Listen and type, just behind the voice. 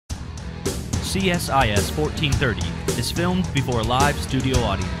CSIS 1430 is filmed before a live studio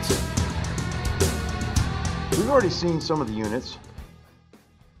audience. We've already seen some of the units.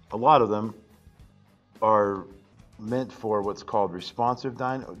 A lot of them are meant for what's called responsive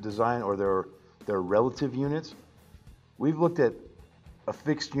design, or they're relative units. We've looked at a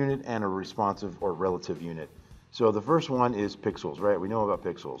fixed unit and a responsive or relative unit. So the first one is pixels, right? We know about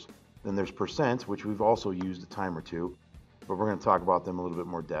pixels. Then there's percent, which we've also used a time or two, but we're going to talk about them a little bit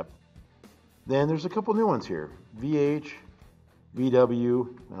more depth. Then there's a couple new ones here. VH, VW,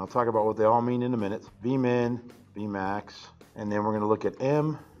 and I'll talk about what they all mean in a minute. Vmin, vmax, and then we're going to look at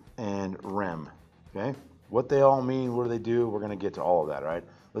M and rem, okay? What they all mean, what do they do? We're going to get to all of that, all right?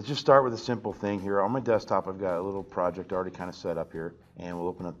 Let's just start with a simple thing here. On my desktop, I've got a little project already kind of set up here, and we'll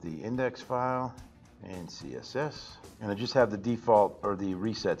open up the index file and CSS, and I just have the default or the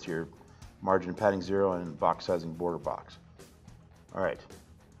resets here: margin padding 0 and box sizing border box. All right,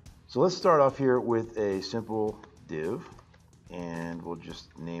 so let's start off here with a simple div, and we'll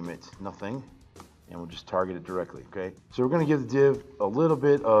just name it nothing, and we'll just target it directly. Okay, so we're going to give the div a little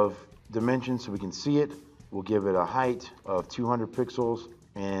bit of dimension so we can see it. We'll give it a height of 200 pixels,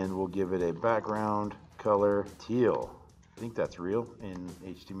 and we'll give it a background color teal. I think that's real in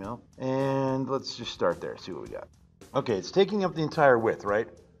HTML. And let's just start there, see what we got. Okay, it's taking up the entire width, right?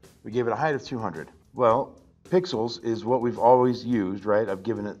 We gave it a height of 200. Well, pixels is what we've always used, right? I've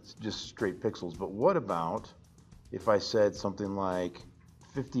given it just straight pixels. But what about if I said something like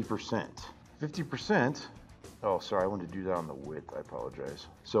 50%? 50%, oh, sorry, I wanted to do that on the width, I apologize.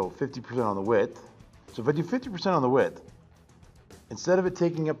 So 50% on the width. So if I do 50% on the width, instead of it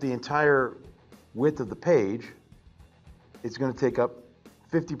taking up the entire width of the page, it's going to take up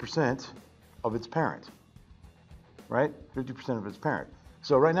 50% of its parent, right? 50% of its parent.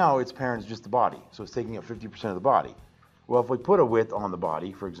 So right now, its parent is just the body, so it's taking up 50% of the body. Well, if we put a width on the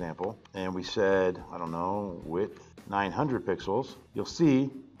body, for example, and we said, I don't know, width 900 pixels, you'll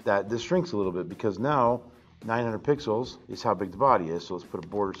see that this shrinks a little bit because now 900 pixels is how big the body is. So let's put a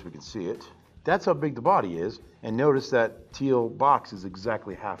border so we can see it. That's how big the body is, and notice that teal box is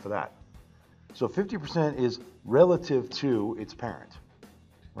exactly half of that. So 50% is relative to its parent,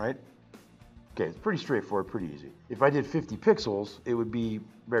 right? Okay, it's pretty straightforward, pretty easy. If I did 50 pixels, it would be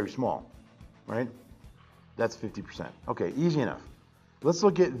very small, right? That's 50%. Okay, easy enough. Let's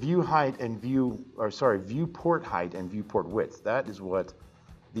look at viewport height and viewport width. That is what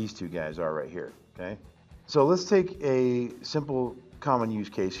these two guys are right here, okay? So let's take a simple common use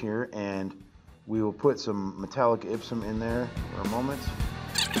case here, and we will put some metallic ipsum in there for a moment.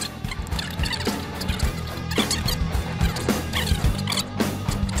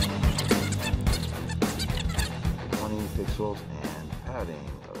 20 pixels and padding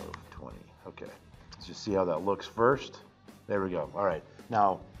of 20. Okay, let's just see how that looks first. There we go. All right,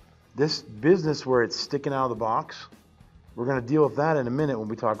 now this business where it's sticking out of the box, we're going to deal with that in a minute when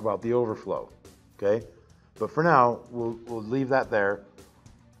we talk about the overflow, okay? But for now, we'll leave that there,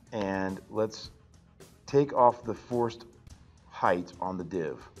 and let's take off the forced height on the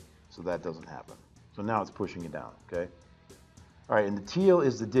div so that doesn't happen. So now it's pushing it down, okay? All right, and the teal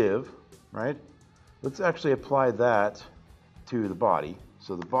is the div, right? Let's actually apply that to the body.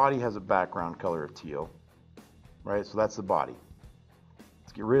 So the body has a background color of teal, right? So that's the body.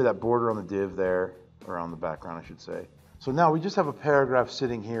 Let's get rid of that border on the div there, or on the background, I should say. So now we just have a paragraph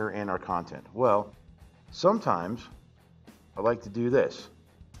sitting here in our content. Well, sometimes I like to do this.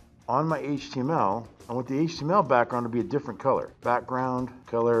 On my HTML, I want the HTML background to be a different color. Background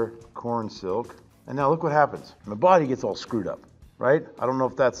color corn silk. And now look what happens. My body gets all screwed up, right? I don't know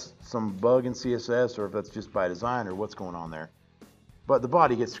if that's some bug in CSS or if that's just by design or what's going on there. But the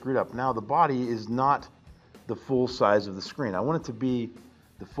body gets screwed up. Now the body is not the full size of the screen. I want it to be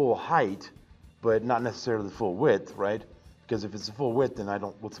the full height, but not necessarily the full width, right? Because if it's the full width, then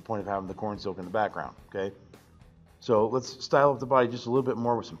what's the point of having the corn silk in the background, okay? So let's style up the body just a little bit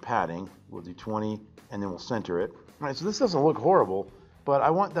more with some padding. We'll do 20, and then we'll center it. All right, so this doesn't look horrible, but I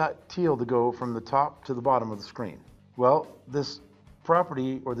want that teal to go from the top to the bottom of the screen. Well, this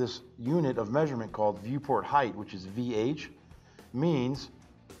property or this unit of measurement called viewport height, which is VH, means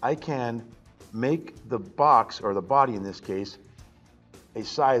I can make the box, or the body in this case, a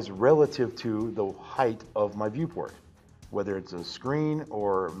size relative to the height of my viewport, whether it's a screen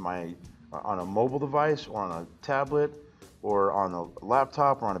or on a mobile device or on a tablet or on a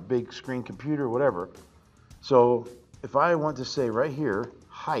laptop or on a big screen computer, whatever. So if I want to say right here,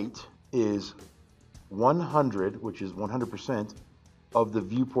 height is 100, which is 100% of the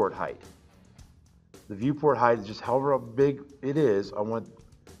viewport height. The viewport height is just however big it is. I want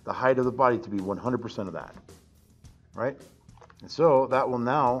the height of the body to be 100% of that, right? And so that will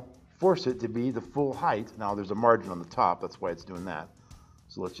now force it to be the full height. Now there's a margin on the top, that's why it's doing that.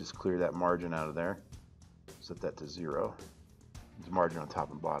 So let's just clear that margin out of there. Set that to 0. There's a margin on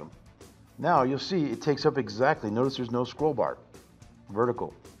top and bottom. Now you'll see it takes up exactly, notice there's no scroll bar,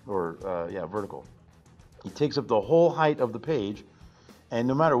 vertical, or vertical. It takes up the whole height of the page, and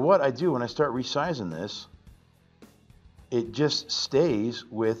no matter what I do when I start resizing this, it just stays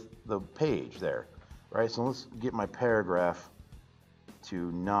with the page there, right? So let's get my paragraph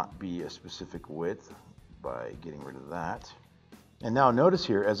to not be a specific width by getting rid of that. And now notice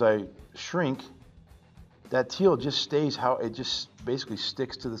here, as I shrink, that teal just stays how it just basically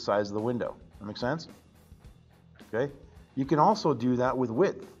sticks to the size of the window. That makes sense? Okay. You can also do that with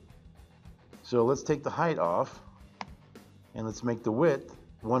width. So let's take the height off and let's make the width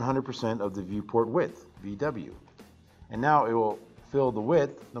 100% of the viewport width, VW. And now it will fill the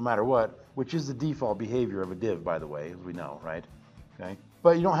width no matter what, which is the default behavior of a div, by the way, as we know, right? Okay.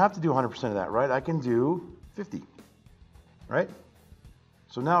 But you don't have to do 100% of that, right? I can do 50, right?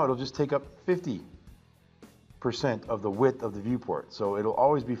 So now it'll just take up 50% of the width of the viewport. So it'll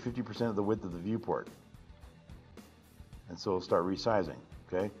always be 50% of the width of the viewport. And so it'll start resizing,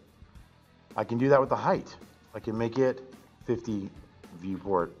 okay? I can do that with the height. I can make it 50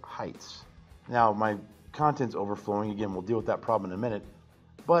 viewport heights. Now my content's overflowing. Again, we'll deal with that problem in a minute.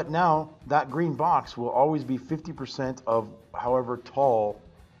 But now that green box will always be 50% of however tall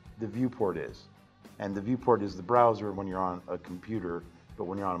the viewport is. And the viewport is the browser when you're on a computer, but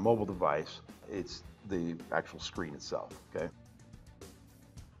when you're on a mobile device, it's the actual screen itself, okay?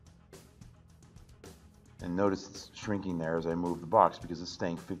 And notice it's shrinking there as I move the box because it's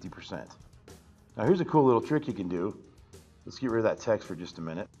staying 50%. Now here's a cool little trick you can do. Let's get rid of that text for just a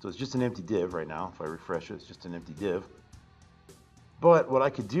minute. So it's just an empty div right now. If I refresh it, it's just an empty div. But what I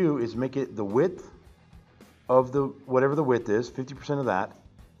could do is make it the width of the, whatever the width is, 50% of that,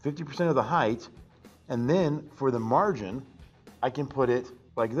 50% of the height, and then for the margin, I can put it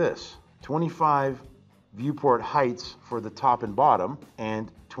like this. 25 viewport heights for the top and bottom,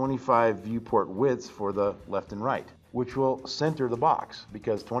 and 25 viewport widths for the left and right, which will center the box,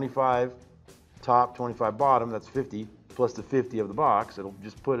 because 25 top, 25 bottom, that's 50, plus the 50 of the box. It'll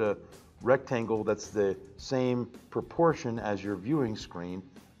just put a rectangle that's the same proportion as your viewing screen,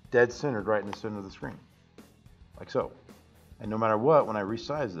 dead centered right in the center of the screen, like so. And no matter what, when I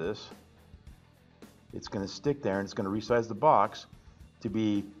resize this, it's going to stick there and it's going to resize the box to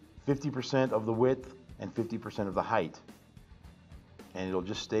be 50% of the width and 50% of the height. And it'll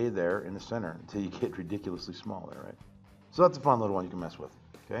just stay there in the center until you get ridiculously small there, right? So that's a fun little one you can mess with,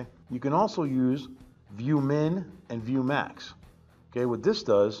 okay? You can also use vmin and vmax. Okay, what this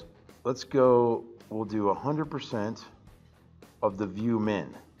does, let's go, we'll do 100% of the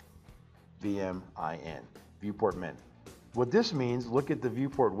vmin, vmin, viewport min. What this means, look at the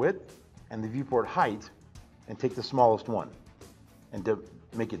viewport width and the viewport height and take the smallest one and to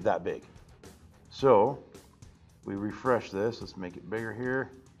make it that big. So we refresh this, let's make it bigger here,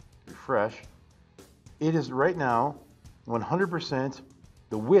 refresh. It is right now 100%,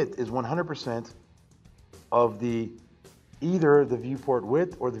 the width is 100% of the either the viewport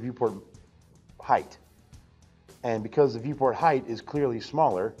width or the viewport height. And because the viewport height is clearly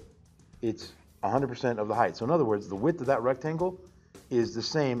smaller, it's 100% of the height. So in other words, the width of that rectangle is the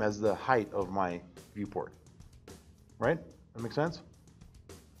same as the height of my viewport. Right? That makes sense?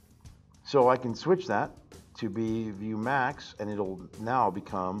 So I can switch that to be vmax, and it'll now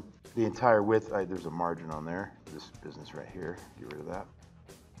become the entire width. There's a margin on there, this business right here, get rid of that.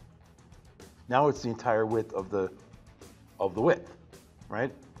 Now it's the entire width of the width,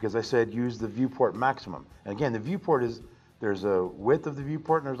 right? Because I said use the viewport maximum. And again, the viewport is, there's a width of the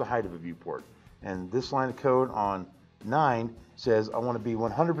viewport and there's a height of a viewport. And this line of code on 9 says I want to be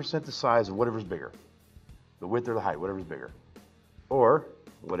 100% the size of whatever's bigger. The width or the height, whatever's bigger. Or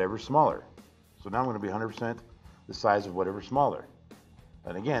whatever's smaller. So now I'm going to be 100% the size of whatever's smaller.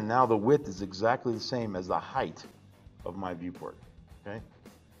 And again, now the width is exactly the same as the height of my viewport. Okay?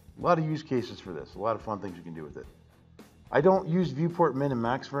 A lot of use cases for this. A lot of fun things you can do with it. I don't use viewport min and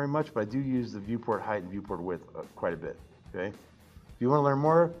max very much, but I do use the viewport height and viewport width quite a bit. Okay? If you want to learn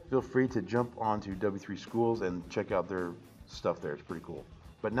more, feel free to jump onto W3 Schools and check out their stuff there. It's pretty cool.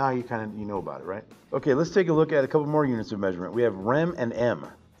 But now you know about it, right? Okay, let's take a look at a couple more units of measurement. We have rem and m.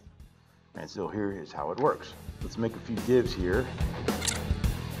 And so here is how it works. Let's make a few divs here.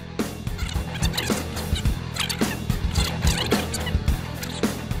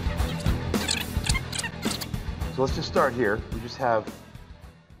 So let's just start here. We just have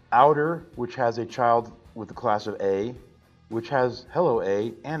outer, which has a child with the class of A, which has hello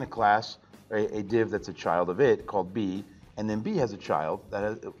A, and a class, a div that's a child of it called B, and then B has a child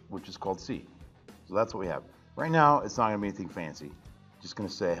which is called C. So that's what we have. Right now, it's not going to be anything fancy. Just going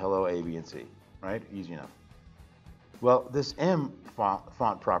to say hello A, B, and C, right? Easy enough. Well, this M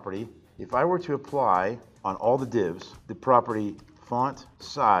font property, if I were to apply on all the divs, the property font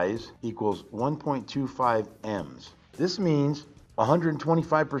size equals 1.25 Ms. This means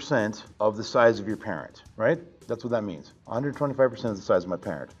 125% of the size of your parent, right? That's what that means. 125% of the size of my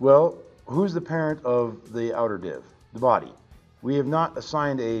parent. Well, who's the parent of the outer div? The body. We have not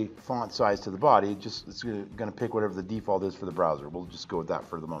assigned a font size to the body, just it's going to pick whatever the default is for the browser. We'll just go with that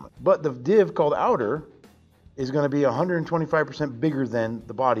for the moment. But the div called outer is going to be 125% bigger than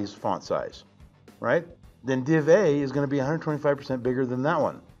the body's font size, right? Then div A is going to be 125% bigger than that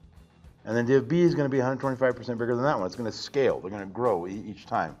one. And then div B is going to be 125% bigger than that one. It's going to scale. They're going to grow each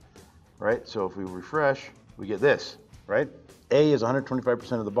time, right? So if we refresh, we get this, right? A is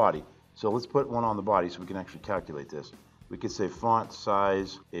 125% of the body. So let's put one on the body so we can actually calculate this. We could say font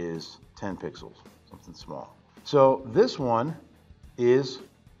size is 10 pixels, something small. So this one is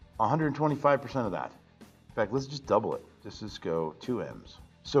 125% of that. In fact, let's just double it. Just go 2 Ms.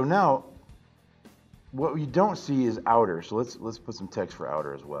 So now, what we don't see is outer. So let's put some text for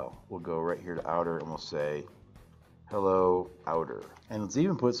outer as well. We'll go right here to outer and we'll say, hello outer. And let's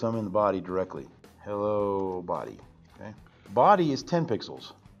even put some in the body directly. Hello body, okay? Body is 10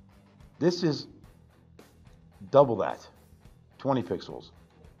 pixels. This is double that. 20 pixels,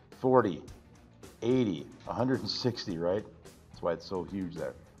 40, 80, 160, right? That's why it's so huge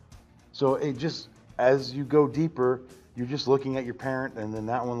there. So it just, as you go deeper, you're just looking at your parent, and then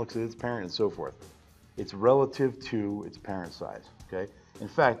that one looks at its parent, and so forth. It's relative to its parent size, okay? In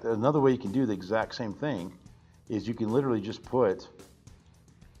fact, another way you can do the exact same thing is you can literally just put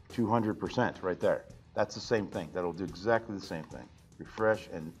 200% right there. That's the same thing. That'll do exactly the same thing. Refresh,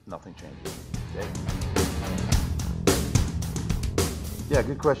 and nothing changes, okay? Yeah,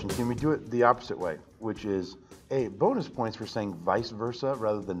 good question. Can we do it the opposite way, which is, bonus points for saying vice versa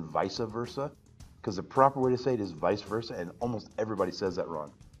rather than vice versa, because the proper way to say it is vice versa, and almost everybody says that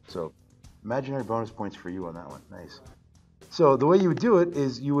wrong. So imaginary bonus points for you on that one. Nice. So the way you would do it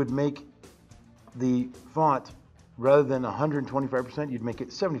is you would make the font, rather than 125%, you'd make it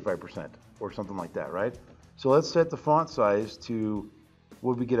 75% or something like that, right? So let's set the font size to,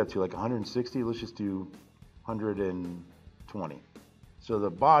 what did we get up to, like 160? Let's just do 120. So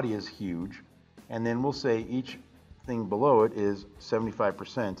the body is huge, and then we'll say each thing below it is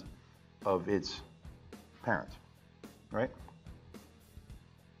 75% of its parent, right?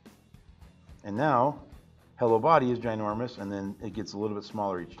 And now, hello body is ginormous, and then it gets a little bit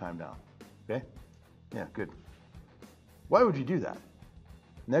smaller each time down, okay? Yeah, good. Why would you do that?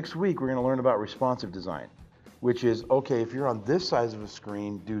 Next week, we're going to learn about responsive design, which is, okay, if you're on this size of a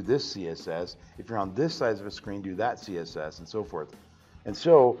screen, do this CSS. If you're on this size of a screen, do that CSS, and so forth. And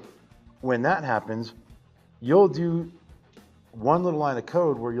so when that happens, you'll do one little line of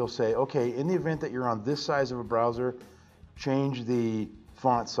code where you'll say, okay, in the event that you're on this size of a browser, change the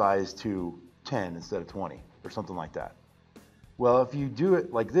font size to 10 instead of 20 or something like that. Well, if you do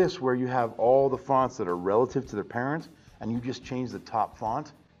it like this, where you have all the fonts that are relative to their parent and you just change the top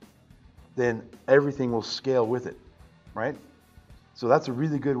font, then everything will scale with it, right? So that's a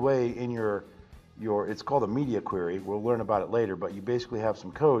really good way in your it's called a media query. We'll learn about it later, but you basically have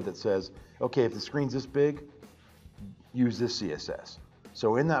some code that says, okay, if the screen's this big, use this CSS.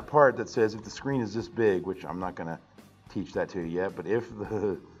 So in that part that says if the screen is this big, which I'm not going to teach that to you yet, but if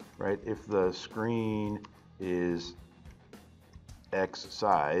the screen is X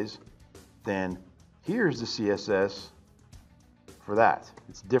size, then here's the CSS for that.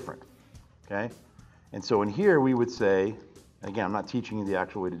 It's different, okay? And so in here we would say, again, I'm not teaching you the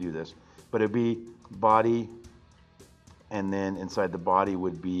actual way to do this, but it'd be body, and then inside the body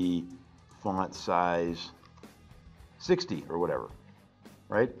would be font size 60 or whatever,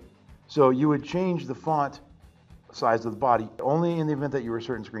 right? So you would change the font size of the body only in the event that you were a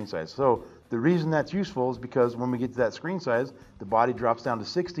certain screen size. So the reason that's useful is because when we get to that screen size, the body drops down to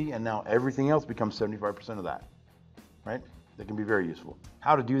 60, and now everything else becomes 75% of that, right? That can be very useful.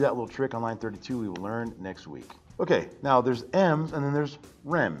 How to do that little trick on line 32 we will learn next week. Okay, now there's M's and then there's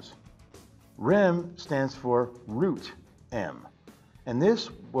rems. Rem stands for root M, and this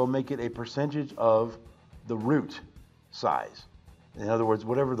will make it a percentage of the root size. In other words,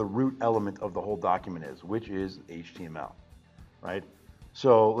 whatever the root element of the whole document is, which is HTML, right?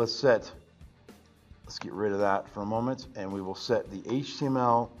 So let's get rid of that for a moment, and we will set the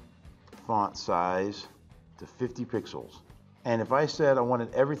HTML font size to 50 pixels. And if I said I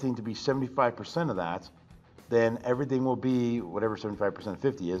wanted everything to be 75% of that, then everything will be whatever 75% of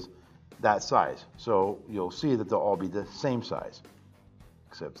 50 is, that size. So you'll see that they'll all be the same size.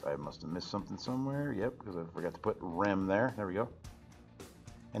 Except I must have missed something somewhere. Yep, because I forgot to put rem there. There we go.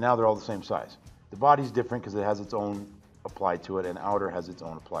 And now they're all the same size. The body's different because it has its own applied to it, and outer has its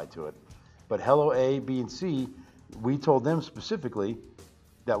own applied to it. But hello A, B, and C, we told them specifically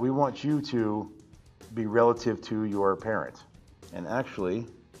that we want you to be relative to your parent. And actually,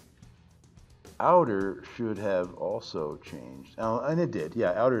 outer should have also changed. Oh, and it did.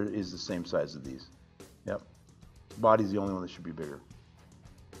 Yeah, outer is the same size as these. Yep. Body's the only one that should be bigger.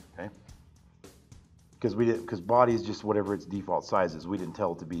 Okay. Because body is just whatever its default size is. We didn't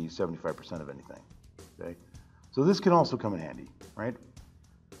tell it to be 75% of anything. Okay. So this can also come in handy, right?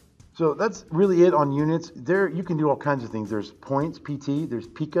 So that's really it on units. There you can do all kinds of things. There's points, PT. There's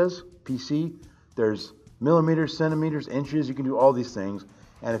picas, PC. There's millimeters, centimeters, inches. You can do all these things.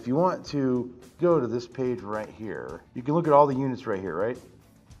 And if you want to go to this page right here, you can look at all the units right here, right?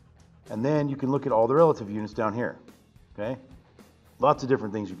 And then you can look at all the relative units down here, okay? Lots of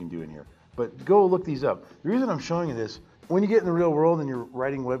different things you can do in here. But go look these up. The reason I'm showing you this, when you get in the real world and you're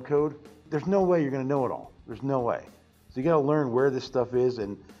writing web code, there's no way you're going to know it all. There's no way. So you got to learn where this stuff is.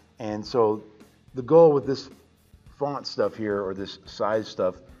 And so the goal with this font stuff here, or this size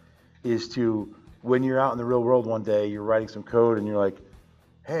stuff, is to, when you're out in the real world one day, you're writing some code and you're like,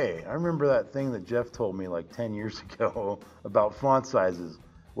 hey, I remember that thing that Jeff told me like 10 years ago about font sizes.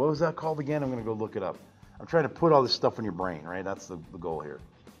 What was that called again? I'm going to go look it up. I'm trying to put all this stuff in your brain, right? That's the goal here.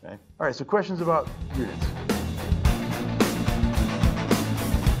 Okay. All right, so questions about units.